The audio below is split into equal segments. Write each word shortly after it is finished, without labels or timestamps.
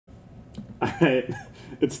Alright,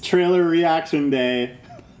 it's trailer reaction day.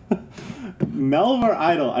 Melvor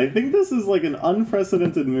Idle, I think this is like an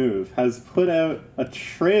unprecedented move, has put out a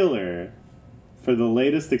trailer for the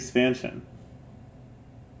latest expansion.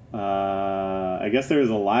 I guess there was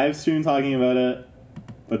a live stream talking about it,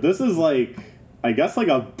 but this is like, I guess like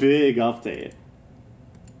a big update.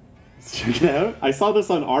 Let's check it out. I saw this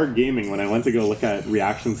on R Gaming when I went to go look at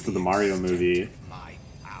reactions to the Mario movie.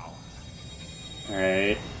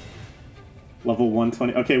 Alright. Level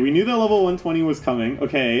 120. Okay, we knew that level 120 was coming.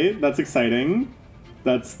 Okay, that's exciting.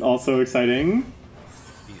 That's also exciting.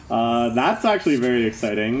 That's actually very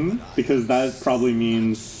exciting, because that probably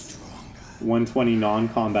means 120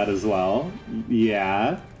 non-combat as well.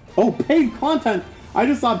 Yeah. Oh, paid content! I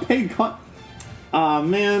just saw paid Aw,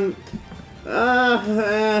 man.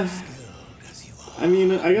 I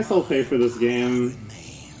mean, I guess I'll pay for this game.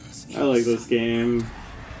 I like this game.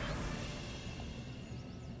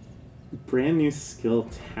 Brand new skill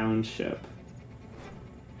township.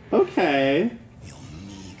 Okay.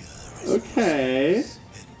 Okay.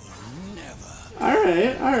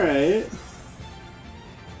 Alright, alright.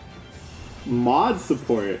 Mod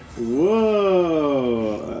support.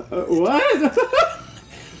 Whoa. What?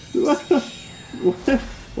 What? What?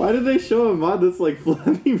 Why did they show a mod that's like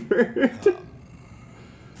Flappy Bird?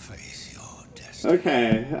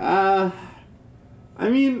 Okay, I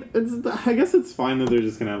mean, I guess it's fine that they're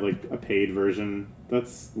just gonna have, like, a paid version.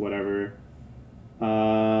 That's whatever.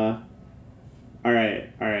 Alright,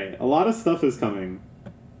 alright. A lot of stuff is coming.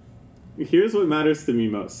 Here's what matters to me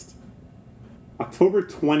most. October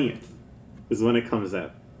 20th is when it comes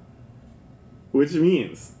out. Which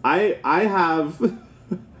means I have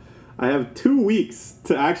I have 2 weeks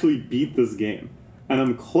to actually beat this game. And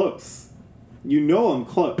I'm close. You know I'm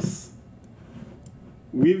close.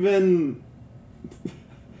 We've been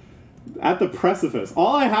at the precipice.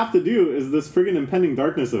 All I have to do is this friggin' Impending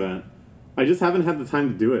Darkness event. I just haven't had the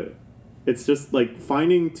time to do it. It's just like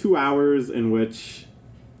finding 2 hours in which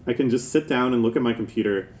I can just sit down and look at my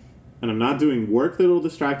computer, and I'm not doing work that'll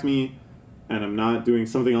distract me, and I'm not doing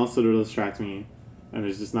something else that'll distract me, and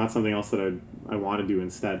there's just not something else that I want to do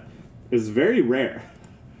instead. It's very rare.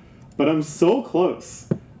 But I'm so close.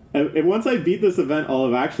 And once I beat this event, I'll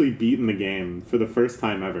have actually beaten the game for the first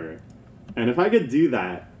time ever. And if I could do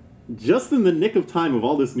that, just in the nick of time of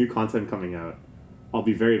all this new content coming out, I'll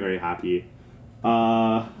be very, very happy.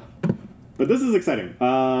 But this is exciting.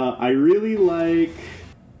 I really like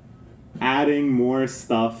adding more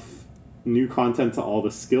stuff, new content to all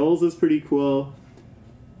the skills is pretty cool.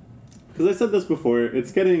 Because I said this before,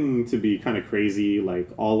 it's getting to be kind of crazy, like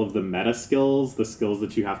all of the meta skills, the skills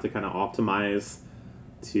that you have to kind of optimize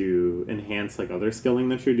to enhance like other skilling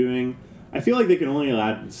that you're doing. I feel like they can only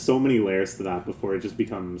add so many layers to that before it just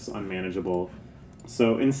becomes unmanageable.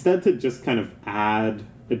 So instead to just kind of add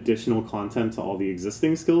additional content to all the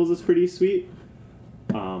existing skills is pretty sweet.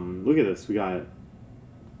 Look at this, we got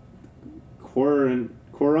Corundum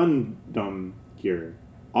gear,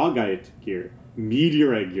 Augite gear,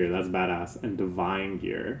 Meteorite gear, that's badass, and Divine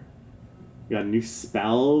gear. We got new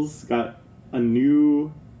spells, got a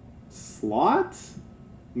new slot?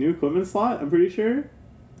 New equipment slot, I'm pretty sure.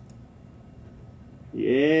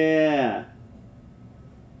 Yeah.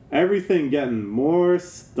 Everything getting more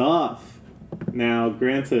stuff. Now,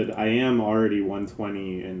 granted, I am already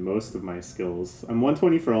 120 in most of my skills. I'm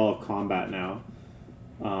 120 for all of combat now.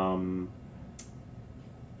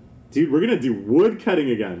 Dude, we're gonna do wood cutting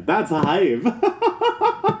again. That's hype.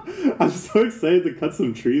 I'm so excited to cut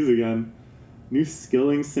some trees again. New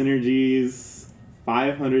skilling synergies,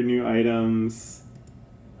 500 new items.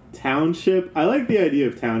 Township. I like the idea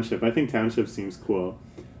of township. I think township seems cool.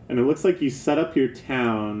 And it looks like you set up your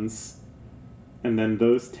towns, and then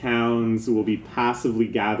those towns will be passively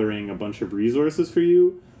gathering a bunch of resources for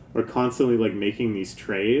you, or constantly like making these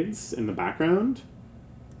trades in the background.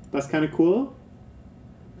 That's kind of cool.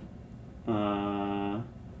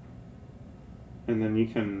 And then you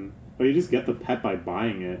can... Oh, you just get the pet by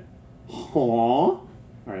buying it. Aww.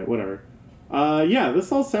 Alright, whatever. Yeah,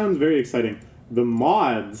 this all sounds very exciting. The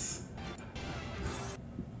mods...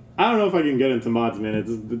 I don't know if I can get into mods, man.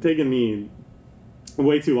 It's taken me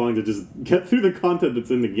way too long to just get through the content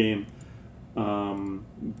that's in the game.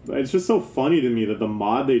 It's just so funny to me that the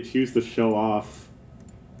mod they choose to show off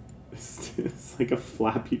is like a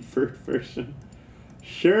Flappy Bird version.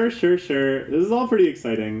 Sure. This is all pretty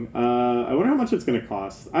exciting. I wonder how much it's gonna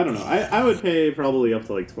cost. I don't know. I would pay probably up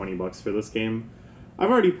to like 20 bucks for this game. I've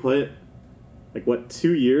already put like what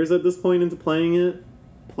 2 years at this point into playing it,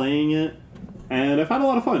 and I've had a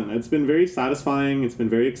lot of fun. It's been very satisfying. It's been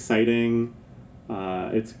very exciting.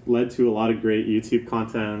 It's led to a lot of great YouTube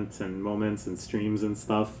content and moments and streams and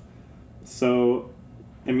stuff. So,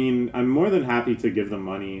 I mean, I'm more than happy to give them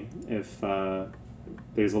money if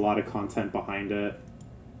there's a lot of content behind it.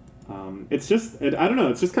 It's just, I don't know,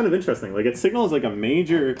 it's just kind of interesting. Like, it signals like a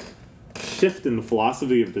major shift in the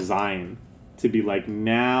philosophy of design to be like,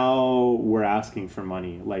 now we're asking for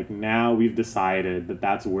money. Like, now we've decided that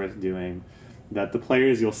that's worth doing. That the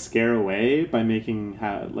players you'll scare away by making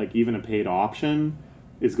like even a paid option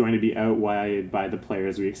is going to be outweighed by the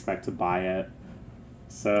players we expect to buy it.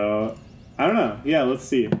 So, I don't know. Yeah, let's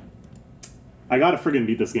see. I gotta friggin'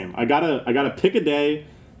 beat this game. I gotta pick a day,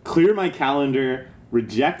 clear my calendar,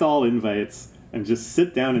 reject all invites, and just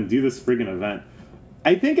sit down and do this friggin' event.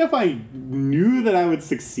 I think if I knew that I would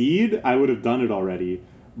succeed, I would have done it already.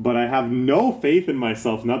 But I have no faith in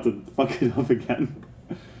myself not to fuck it up again.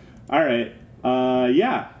 Alright.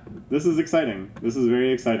 Yeah, this is exciting. This is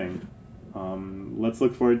very exciting. Let's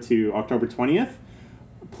look forward to October 20th.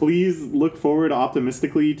 Please look forward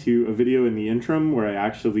optimistically to a video in the interim where I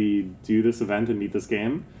actually do this event and beat this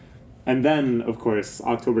game. And then, of course,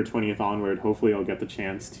 October 20th onward, hopefully I'll get the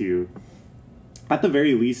chance to, at the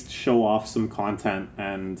very least, show off some content.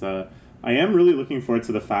 And I am really looking forward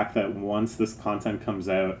to the fact that once this content comes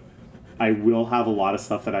out, I will have a lot of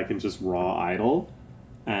stuff that I can just raw idle.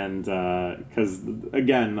 And because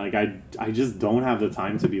again, like I just don't have the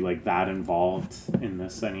time to be like that involved in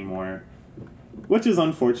this anymore, which is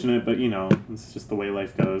unfortunate, but you know, it's just the way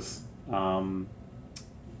life goes.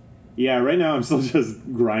 Yeah, right now I'm still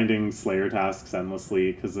just grinding Slayer tasks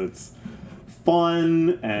endlessly because it's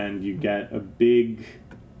fun and you get a big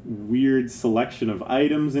weird selection of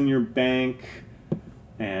items in your bank,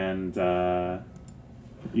 and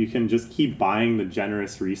you can just keep buying the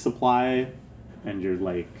generous resupply. And you're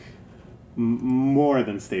like more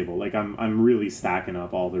than stable. Like I'm really stacking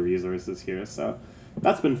up all the resources here, so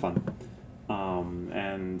that's been fun.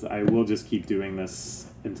 And I will just keep doing this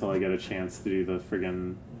until I get a chance to do the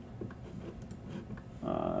friggin'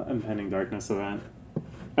 Impending Darkness event.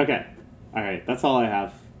 Okay, all right, that's all I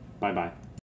have. Bye bye.